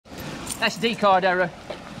SD card error.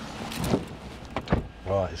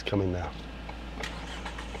 Right, it's coming now.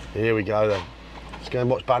 Here we go then. Let's go and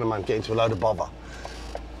watch BANAMAN get into a load of bother.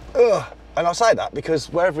 Ugh. And I say that because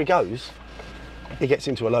wherever he goes, he gets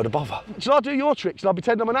into a load of bother. Shall I do your trick? Shall I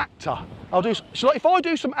pretend I'm an actor? If I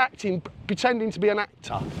do some acting, pretending to be an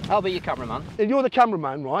actor. I'll be your cameraman. And you're the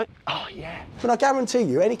cameraman, right? Oh, yeah. But I guarantee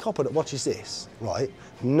you, any copper that watches this, right,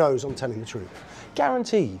 knows I'm telling the truth.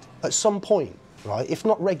 Guaranteed, at some point, right, if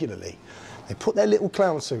not regularly, they put their little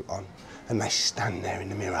clown suit on and they stand there in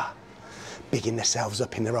the mirror, bigging themselves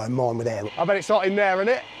up in their own mind with hair. I bet it's not in there, isn't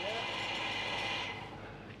it?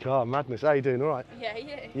 God, madness. How you doing? All right? Yeah,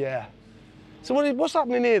 yeah. Yeah. So what's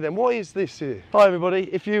happening here then? Why is this here? Hi everybody.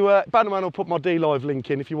 If you BANAMAN will put my D-Live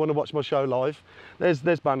link in if you want to watch my show live. There's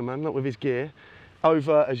BANAMAN, not with his gear.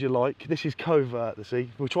 Overt as you like. This is covert, you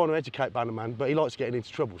see. We're trying to educate BANAMAN, but he likes getting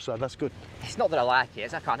into trouble, so that's good. It's not that I like it,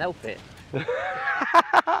 it's I can't help it.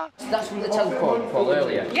 That's from the telephone call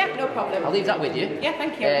earlier. Yeah, no problem. I'll leave that with you. Yeah,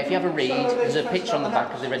 thank you. If you have a read, there's a picture on the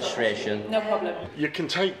back of the registration. No problem. You can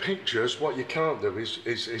take pictures. What you can't do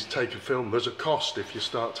is take a film. There's a cost if you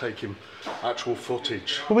start taking actual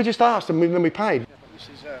footage. Well, we just asked and then we paid. This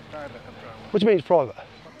is private. What do you mean it's private?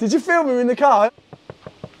 Did you film him in the car?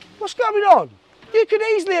 What's going on? You could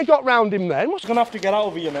easily have got round him then. You're gonna have to get out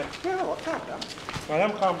of here, mate. Yeah, what? Calm down. I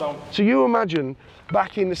am calm down. So you imagine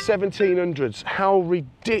back in the 1700s how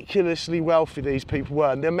ridiculously wealthy these people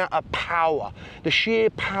were and the amount of power, the sheer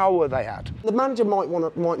power they had. The manager might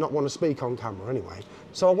not want to speak on camera anyway,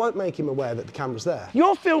 so I won't make him aware that the camera's there.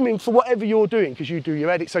 You're filming for whatever you're doing because you do your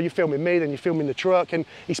edit, so you're filming me, then you're filming the truck, and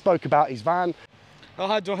he spoke about his van. Oh,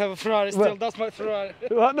 I don't have a Ferrari still, that's my Ferrari.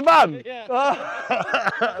 What, the van?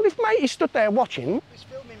 Yeah. If mate is stood there watching. He's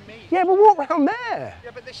filming me. Yeah, but walk round there.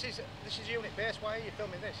 Yeah, but this is unit based. Why are you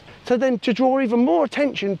filming this? So then, to draw even more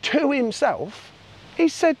attention to himself, he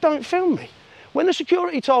said, "Don't film me." When the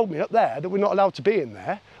security told me up there that we're not allowed to be in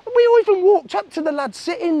there, we even walked up to the lad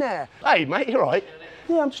sitting there. Hey, mate, you're right.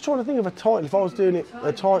 Yeah, I'm just trying to think of a title. If I was doing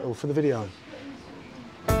a title for the video.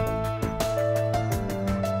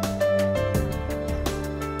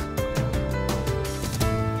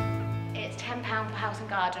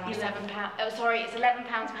 Garden or £7. Oh, sorry, it's £11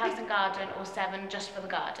 for house and garden or £7 just for the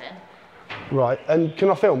garden. Right, and can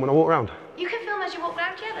I film when I walk around? You can film as you walk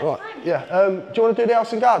round, yeah, that's right. fine. Yeah, do you want to do the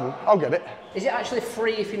house and garden? I'll get it. Is it actually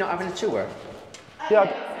free if you're not having a tour? Yeah.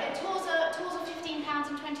 Tours are £15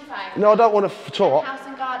 and £25. No, I don't want to tour. House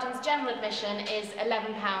and gardens general admission is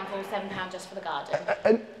 £11 or £7 just for the garden.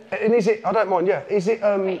 And is it? I don't mind. Yeah, is it?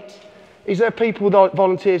 Is there people that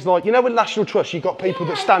volunteers like, you know, with National Trust, you've got people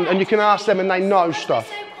that stand and you can ask them and they know stuff.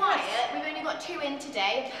 We're so quiet, we've only got 2 in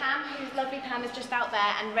today. Pam, who's lovely Pam, is just out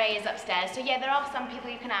there, and Ray is upstairs. So yeah, there are some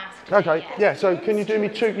people you can ask today, Okay, yeah, so can you do me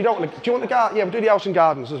 2? You don't want to, do you want the garden? Yeah, we'll do the house and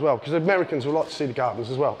gardens as well, because Americans will like to see the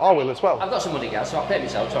gardens as well. I will as well. I've got some money, guys, so I'll pay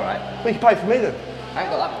myself, it's all right. Well, you can pay for me then. I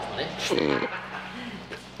ain't got that much money.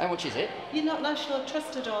 How much is it? You're not National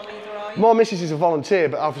Trust at all either, are you? My missus is a volunteer,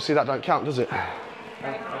 but obviously that don't count, does it?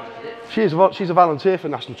 She's a volunteer for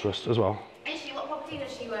National Trust as well. Is she? What property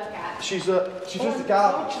does she work at? She does the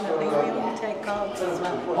garden. Unfortunately, we only take cards as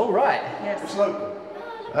well. Oh, right. Yes. It's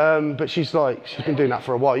local. But she's been doing that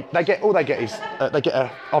for a while. All they get is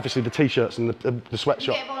obviously the t-shirts and the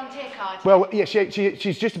sweatshop. You get a volunteer card? Well, yeah,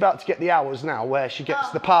 she's just about to get the hours now where she gets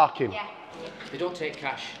the parking. Yeah. They don't take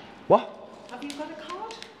cash. What? Have you got a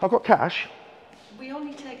card? I've got cash. We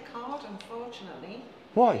only take card, unfortunately.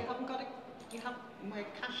 Why? You haven't got we're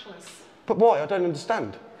cashless. But why? I don't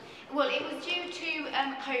understand. Well, it was due to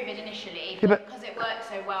COVID initially, Yeah, but because it worked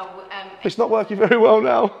so well. it's not working very well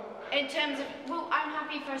now. In terms of, well, I'm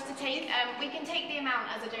happy for us to take, we can take the amount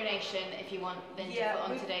as a donation if you want, then to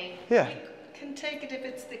put on today. Yeah. We can take it if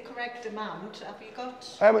it's the correct amount. Have you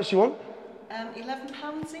got? How much do you want?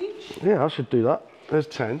 £11 each. Yeah, I should do that. There's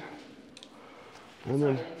 10. And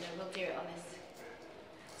then We'll do it on this.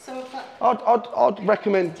 So if I'd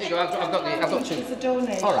recommend. There you go, I've got 2. It's a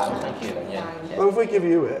donation. All right, thank you. Yeah. Well, if we give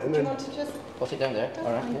you it and Do you then want to just? Put it down there.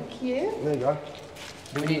 All right. Thank you. there you go.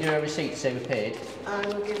 Do we need a receipt to say we paid? I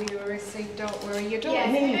will give you a receipt. Don't worry, you don't Yeah,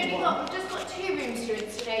 so need one. we've just got 2 rooms to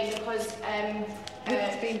it today because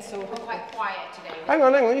It's been so we're quite quiet today. Hang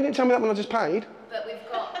on. You didn't tell me that when I just paid. But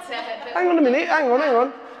we've got. Hang on a minute. Hang on.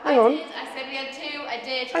 I said we had 2. I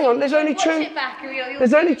did. Hang on, there's only 2. Watch it back,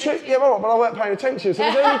 There's only 2. Yeah, all right, but I weren't paying attention. So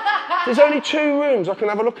there's only 2 rooms I can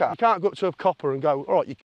have a look at. You can't go up to a copper and go, all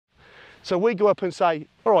right. So we go up and say,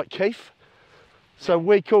 all right, Keith. So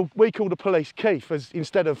we call the police Keith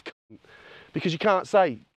instead of, because you can't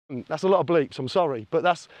say. That's a lot of bleeps. I'm sorry,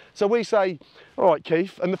 but so we say, all right,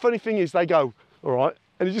 Keith. And the funny thing is, they go, all right,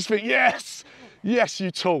 and you just think, yes,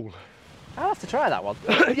 you tool. I'll have to try that one.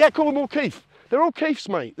 Yeah, call them all Keith. They're all Keiths,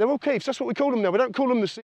 mate. They're all Keiths. That's what we call them now. We don't call them the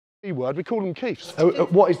C word, we call them Keiths.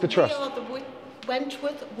 What is the trust? We are the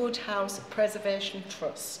Wentworth Woodhouse Preservation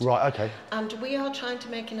Trust. Right, okay. And we are trying to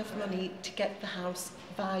make enough money to get the house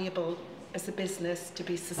viable as a business, to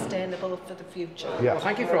be sustainable for the future. Yeah. Well,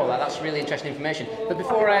 thank you for all that. That's really interesting information. But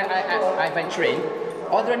before I venture in,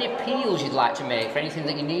 are there any appeals you'd like to make for anything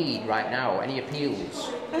that you need right now? Any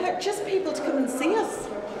appeals? Just people to come and see us,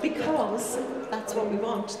 because that's what we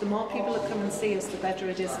want. The more people that come and see us, the better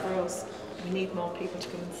it is for us. We need more people to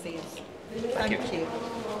come and see us. Thank you.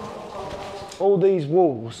 All these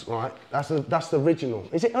walls, right, that's the original.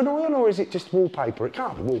 Is it an oil or is it just wallpaper? It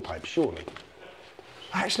can't be wallpaper, surely.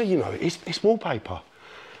 Actually, you know, it's wallpaper.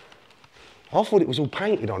 I thought it was all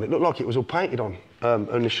painted on. It looked like it was all painted on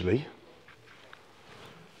initially.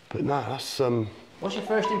 But no, that's... What's your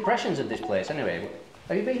first impressions of this place, anyway?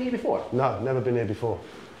 Have you been here before? No, never been here before.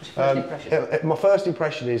 What's your first impression? My first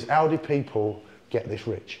impression is, how did people get this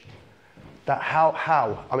rich? That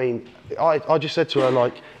how? I mean, I just said to her,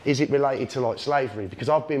 like, is it related to, like, slavery? Because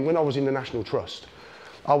when I was in the National Trust,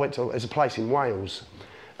 I went to, there's a place in Wales,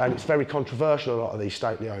 and it's very controversial, a lot of these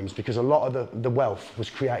stately homes, because a lot of the wealth was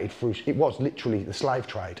created through, it was literally the slave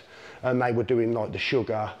trade. And they were doing, like, the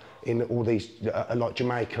sugar in all these, like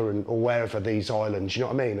Jamaica or wherever, these islands, you know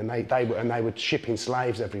what I mean? And they were shipping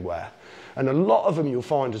slaves everywhere. And a lot of them you'll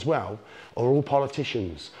find as well are all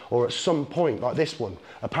politicians, or at some point, like this one,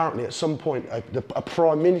 apparently at some point a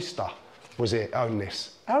Prime Minister owned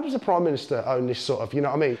this. How does a Prime Minister own this sort of, you know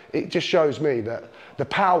what I mean? It just shows me that the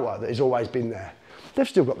power that has always been there, they've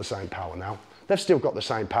still got the same power now. They've still got the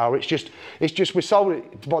same power. It's just we sold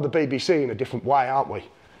it by the BBC in a different way, aren't we?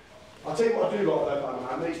 I'll tell you what I do like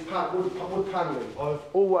though, man, these wood panelling. I've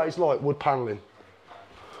always liked wood panelling.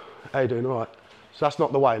 How you doing, all right? So that's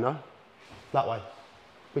not the way, no? That way.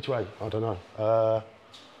 Which way? I don't know.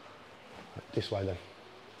 This way then.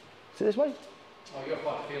 Is it this way? Oh, you're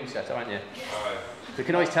quite a film setter, aren't you? Alright. We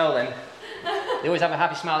can always tell them. They always have a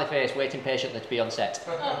happy smiley face, waiting patiently to be on set.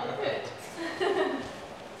 Oh, good.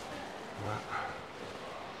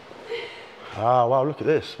 Ah, wow, look at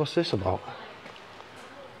this. What's this about?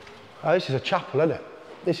 Oh, this is a chapel, isn't it?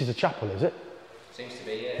 This is a chapel, is it? Seems to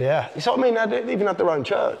be, yeah. Yeah. You see what I mean? They even had their own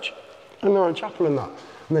church and their own chapel and that.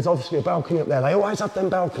 And there's obviously a balcony up there. They always have them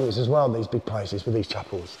balconies as well, these big places with these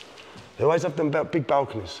chapels. They always have them big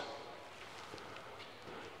balconies.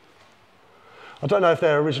 I don't know if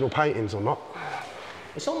they're original paintings or not.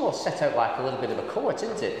 It's almost set out like a little bit of a court,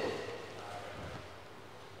 isn't it?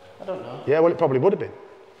 I don't know. Yeah, well, it probably would have been.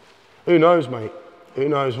 Who knows, mate? Who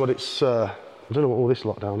knows what it's... I don't know what all this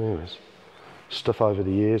lot down here is. Stuff over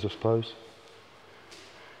the years, I suppose.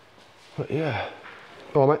 But yeah.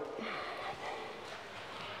 Go on, mate.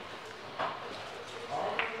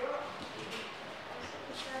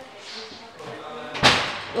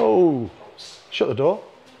 Oh, shut the door.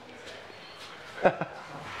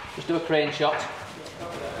 Just do a crane shot.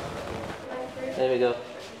 There we go.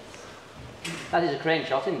 That is a crane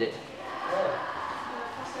shot, isn't it?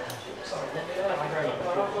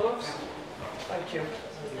 Thank you.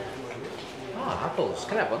 Ah, apples.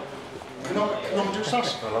 Can I have one? Can I just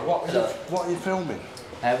ask, fella, what are you filming?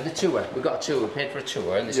 With the tour. We've got a tour. We paid for a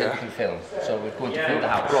tour and they said we can film. So we're going to film the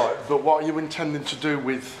house. Right, but what are you intending to do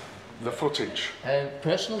with the footage?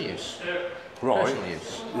 Personal use. Right. Personal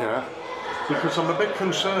use. Yeah. Because I'm a bit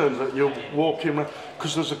concerned that you're walking,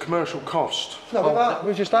 because there's a commercial cost. No,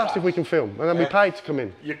 we've just asked if we can film, and then we paid to come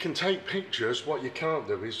in. You can take pictures. What you can't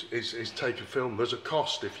do is take a film. There's a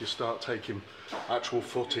cost if you start taking actual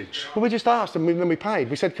footage. Well, we just asked and then we paid.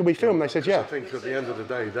 We said, can we film? They said, yeah. I think at the end of the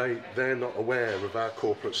day, they're not aware of our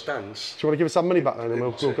corporate stance. Do you want to give us some money back then, and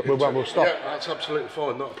we'll stop? Yeah, that's absolutely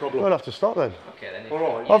fine. Not a problem. We'll have to stop then. Okay, then. All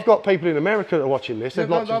right. I've got people in America that are watching this. Yeah,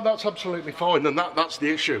 that's absolutely fine, and that's the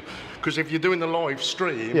issue. Because if you're doing the live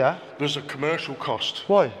stream, there's a commercial cost.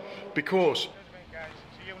 Why? Because...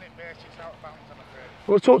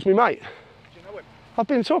 Well, talk to me, mate. Do you know him? I've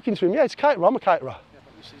been talking to him. Yeah, it's a caterer. I'm a caterer. Yeah,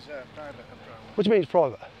 but this is private. What do you mean it's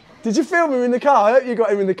private? Did you film him in the car? I hope you got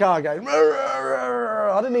him in the car going.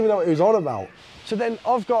 I didn't even know what he was on about. So then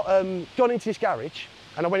I've got gone into this garage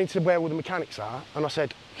and I went into where all the mechanics are and I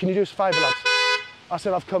said, can you do us a favour, lads? I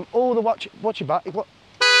said, I've come all the watch your back. What?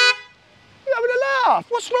 You're having a laugh.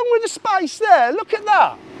 What's wrong with the space there? Look at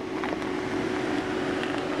that.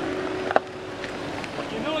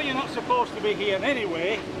 You know you're not supposed to be here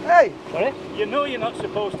anyway. Hey. Sorry? You know you're not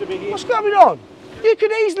supposed to be here. What's going on? You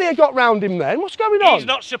could easily have got round him then. What's going on? He's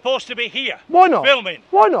not supposed to be here. Why not? Filming.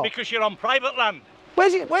 Why not? Because you're on private land.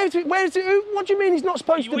 Where's it? Where's it? What do you mean he's not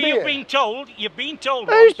supposed to be here? You've been told. You've been told.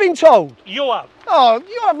 Who's been told? You have. Oh,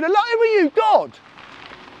 you're having a lot. Who are you, God?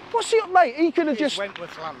 What's he, mate? He could have just.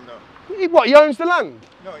 Wentworth land, though. What? He owns the land.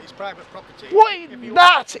 No, it's private property. What?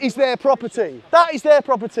 That is their property. That is their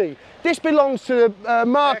property. This belongs to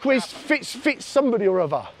Marquis Fitz somebody or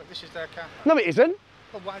other. But this is their car. No, it isn't.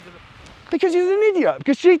 Well, why do they... Because he's an idiot.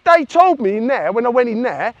 Because they told me in there, when I went in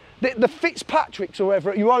there, that the Fitzpatricks or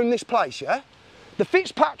whoever, you own this place, yeah? The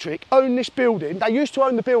Fitzpatrick own this building. They used to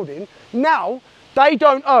own the building. Now, they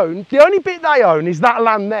don't own. The only bit they own is that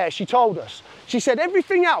land there, she told us. She said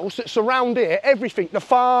everything else that's around here, everything, the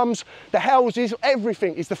farms, the houses,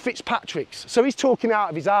 everything is the Fitzpatricks. So he's talking out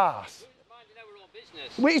of his arse.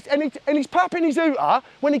 And he's papping his hooter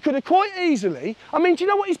when he could have quite easily. I mean, do you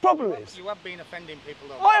know what his problem is? You have been offending people,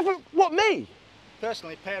 though. I haven't. What, me?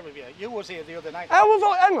 Personally, pair of you. You was here the other night. How have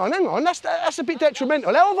I? Hang on. That's a bit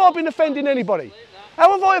detrimental. How have I been offending anybody?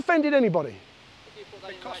 How have I offended anybody?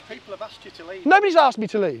 Because people have asked you to leave. Nobody's asked me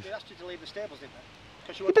to leave. They asked you to leave the stables, didn't they?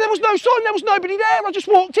 Yeah, but there was no sign. There was nobody there. I just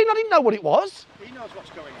walked in. I didn't know what it was. He knows what's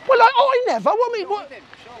going on. Well, I never. What? Me? What?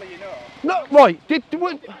 Surely you know. No, right. What? I don't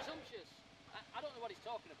know what he's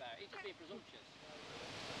talking about. He's just being presumptuous.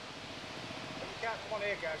 You can't come on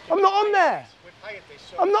here, guys. I'm not on there. We've hired this,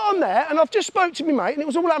 so I'm not on there, and I've just spoke to my mate, and it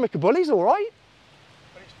was all amicable. He's all right.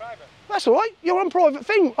 But it's private. That's all right. You're on private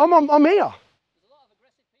thing. I'm here. There's a lot of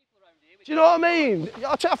aggressive people around here. Do you know what I mean?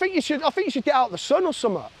 I think you should. I think you should get out of the sun or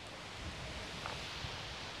something.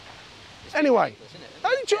 Anyway, do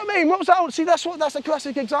you know what I mean? What was that? See, that's a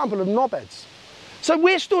classic example of knobheads. So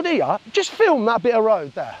we're stood here. Just film that bit of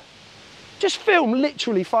road there. Just film,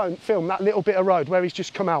 literally film that little bit of road where he's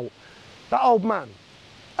just come out. That old man.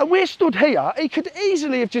 And we're stood here. He could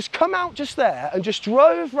easily have just come out just there and just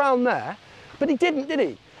drove round there, but he didn't, did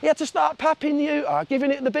he? He had to start papping the hooter,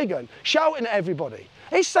 giving it the big one, shouting at everybody.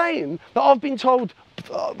 He's saying that I've been told,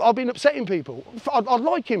 I've been upsetting people. I'd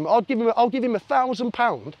like him. I'll give him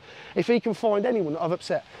 £1,000 if he can find anyone that I've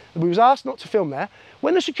upset. We was asked not to film there.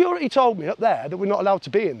 When the security told me up there that we're not allowed to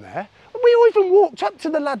be in there, we even walked up to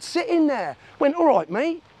the lad sitting there, went, all right,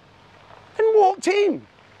 mate, and walked in.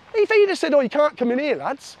 If he'd have said, oh, you can't come in here,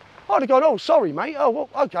 lads, I'd have gone, oh, sorry, mate. Oh, well,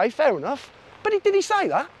 OK, fair enough. But did he say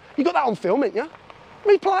that? You got that on film, ain't you?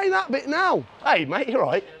 Replay that bit now. Hey, mate, you're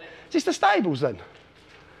right. Is this the stables, then?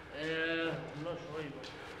 I'm not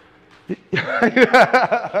sure.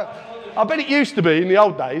 I bet it used to be in the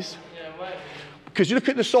old days. Because you look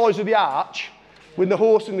at the size of the arch when the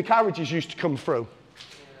horse and the carriages used to come through.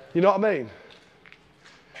 You know what I mean?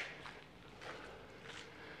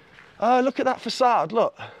 Oh, look at that facade,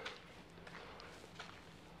 look.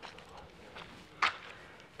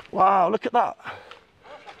 Wow, look at that.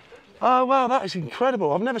 Oh, wow, that is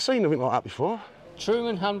incredible. I've never seen anything like that before.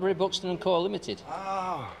 Truman, Hanbury, Buxton and Co. Limited.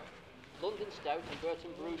 Oh. London Stout and Burton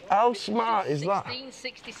Brood. How smart is that?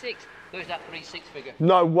 1666. There's that 3-6 figure.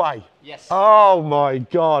 No way. Yes. Oh my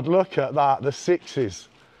God, look at that, the sixes.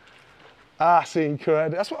 That's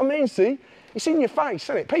incredible. That's what I mean, see? It's in your face,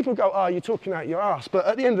 isn't it? People go, oh, you're talking out your arse. But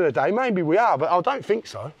at the end of the day, maybe we are, but I don't think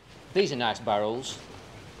so. These are nice barrels.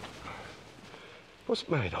 What's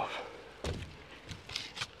it made of?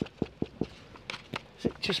 Is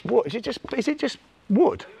it just wood? Is it just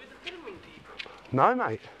wood? No,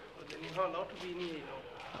 mate.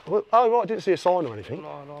 Well, oh, right, I didn't see a sign or anything.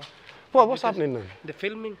 No. Well, what's happening then? They're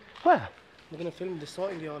filming. Where? They're going to film the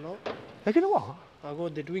sorting it all out. They're going to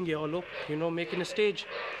what? They're doing it all up, you know, making a stage.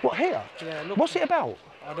 What, here? Yeah, look. What's it about?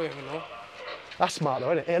 I don't even know. That's smart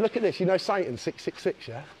though, isn't it? Here, look at this. You know Satan, 666,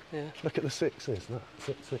 yeah? Yeah. Look at the sixes, that,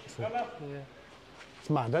 666. Yeah. It's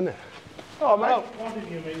mad, isn't it? Oh, mate.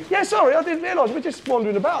 Yeah, sorry, I didn't realise. We're just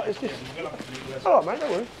wandering about. It's just... All right, mate,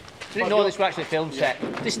 don't worry. I didn't know this was actually a film set.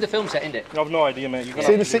 This is the film set, isn't it? I've no idea, mate.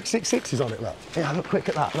 See the 666s on it, look. Yeah, look quick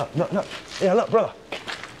at that. Look. Yeah, look, brother.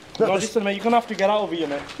 Look, No, listen, mate, you're going to have to get out of here,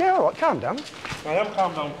 mate. Yeah, all right, calm down. I am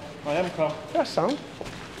calm down. I am calm. That's sound.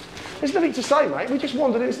 There's nothing to say, mate. We just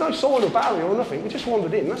wandered in. There's no sign or barrier or nothing. We just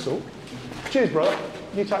wandered in, that's all. Cheers, brother.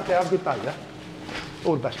 You take care. Have a good day, yeah?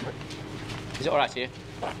 All the best, mate. Is it all right to you?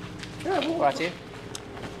 Yeah, All right to you?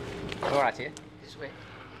 All right to you? Sweet.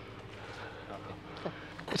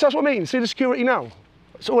 So that's what I mean. See the security now?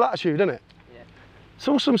 It's all attitude, isn't it? Yeah. It's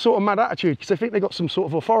all some sort of mad attitude because they think they've got some sort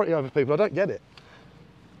of authority over people. I don't get it.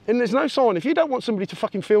 And there's no sign. If you don't want somebody to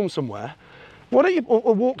fucking film somewhere, why don't you,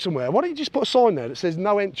 or walk somewhere, why don't you just put a sign there that says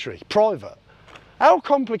no entry, private? How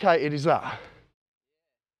complicated is that?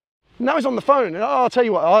 Now he's on the phone, and I'll tell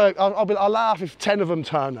you what, I'll laugh if 10 of them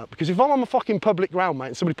turn up, because if I'm on a fucking public ground, mate,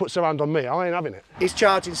 and somebody puts their hand on me, I ain't having it. He's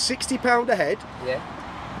charging £60 a head. Yeah.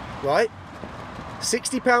 Right?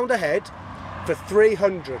 £60 a head, for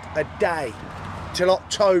 300 a day till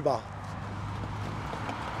October.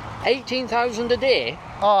 18,000 a day?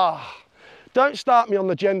 Ah, don't start me on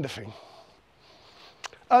the gender thing.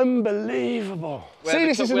 Unbelievable. See,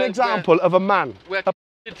 this is an example of a man.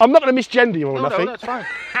 I'm not going to misgender you or nothing. No, that's fine.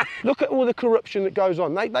 Look at all the corruption that goes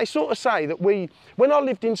on. They sort of say that when I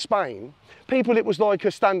lived in Spain, it was like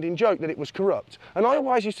a standing joke that it was corrupt. And I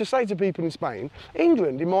always used to say to people in Spain,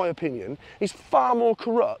 England, in my opinion, is far more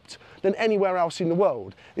corrupt than anywhere else in the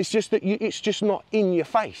world. It's just that it's just not in your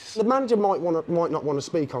face. The manager might not want to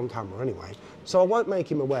speak on camera anyway, so I won't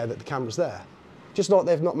make him aware that the camera's there. Just like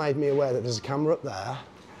they've not made me aware that there's a camera up there.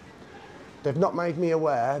 They've not made me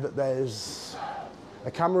aware that there's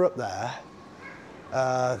a camera up there.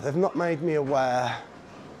 They've not made me aware.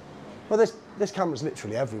 Well, there's cameras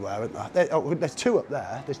literally everywhere, aren't there? There's two up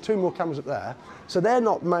there. There's two more cameras up there. So they're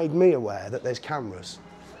not made me aware that there's cameras.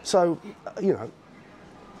 So, you know,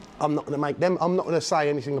 I'm not going to make them. I'm not going to say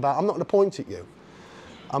anything about. I'm not going to point at you.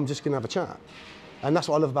 I'm just going to have a chat, and that's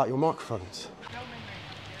what I love about your microphones.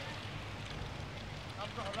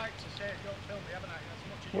 I've got a right to say don't film me, haven't I?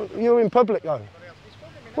 As much as Well, you're in public though. He's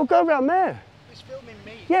filming me now. Well, go around there. He's filming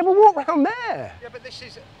me. Yeah, but walk round there. Yeah, but this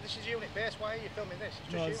is unit based. Why are you filming this?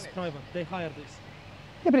 It's just No, it's unit. private. They hire this.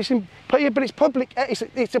 Yeah, but it's public.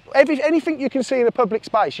 Anything you can see in a public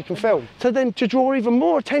space, you can film. So then, to draw even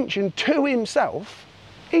more attention to himself,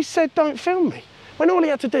 he said, "Don't film me." When all he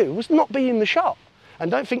had to do was not be in the shot. And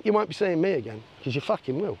don't think you won't be seeing me again, because you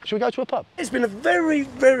fucking will. Shall we go to a pub? It's been a very,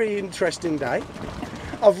 very interesting day.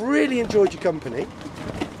 I've really enjoyed your company.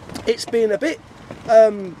 It's been a bit.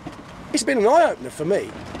 It's been an eye opener for me,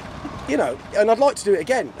 you know, and I'd like to do it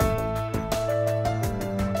again.